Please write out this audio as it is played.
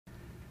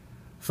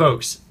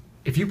Folks,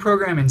 if you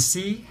program in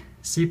C,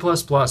 C++, or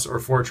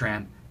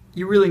Fortran,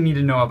 you really need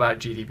to know about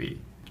GDB.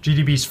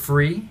 GDB's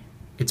free,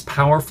 it's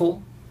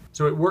powerful,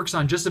 so it works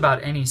on just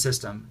about any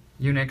system,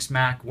 Unix,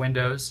 Mac,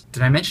 Windows.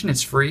 Did I mention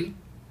it's free?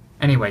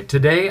 Anyway,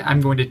 today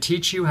I'm going to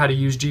teach you how to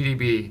use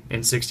GDB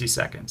in 60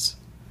 seconds.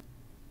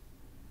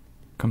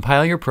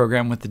 Compile your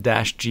program with the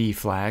 -G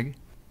flag.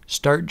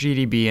 Start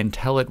GDB and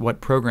tell it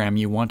what program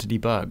you want to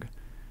debug.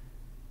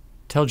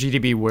 Tell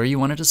GDB where you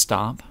want it to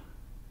stop.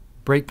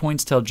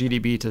 Breakpoints tell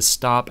GDB to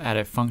stop at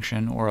a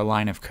function or a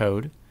line of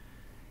code.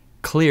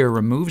 Clear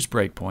removes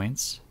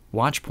breakpoints.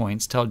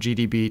 Watchpoints tell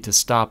GDB to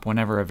stop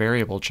whenever a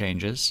variable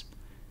changes.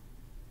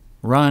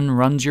 Run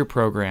runs your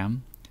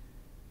program.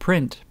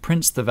 Print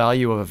prints the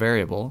value of a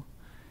variable.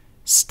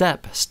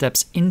 Step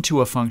steps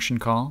into a function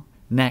call.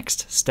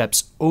 Next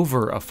steps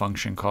over a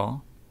function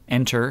call.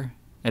 Enter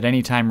at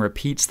any time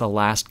repeats the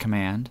last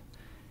command.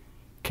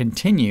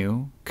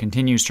 Continue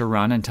continues to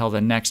run until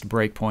the next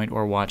breakpoint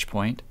or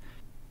watchpoint.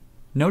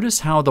 Notice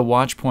how the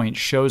watchpoint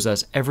shows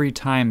us every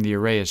time the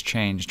array is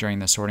changed during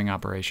the sorting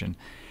operation.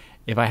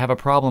 If I have a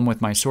problem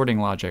with my sorting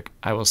logic,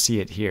 I will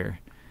see it here.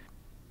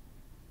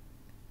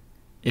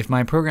 If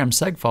my program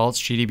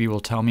segfaults, GDB will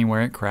tell me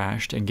where it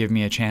crashed and give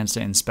me a chance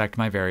to inspect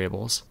my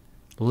variables.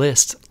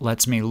 List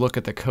lets me look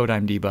at the code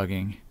I'm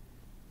debugging.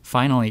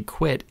 Finally,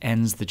 quit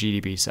ends the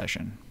GDB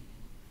session.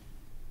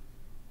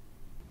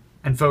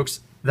 And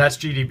folks, that's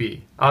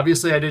GDB.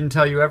 Obviously I didn't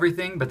tell you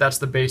everything, but that's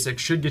the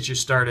basics. Should get you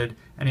started.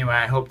 Anyway,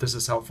 I hope this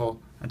is helpful.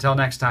 Until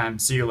next time,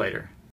 see you later.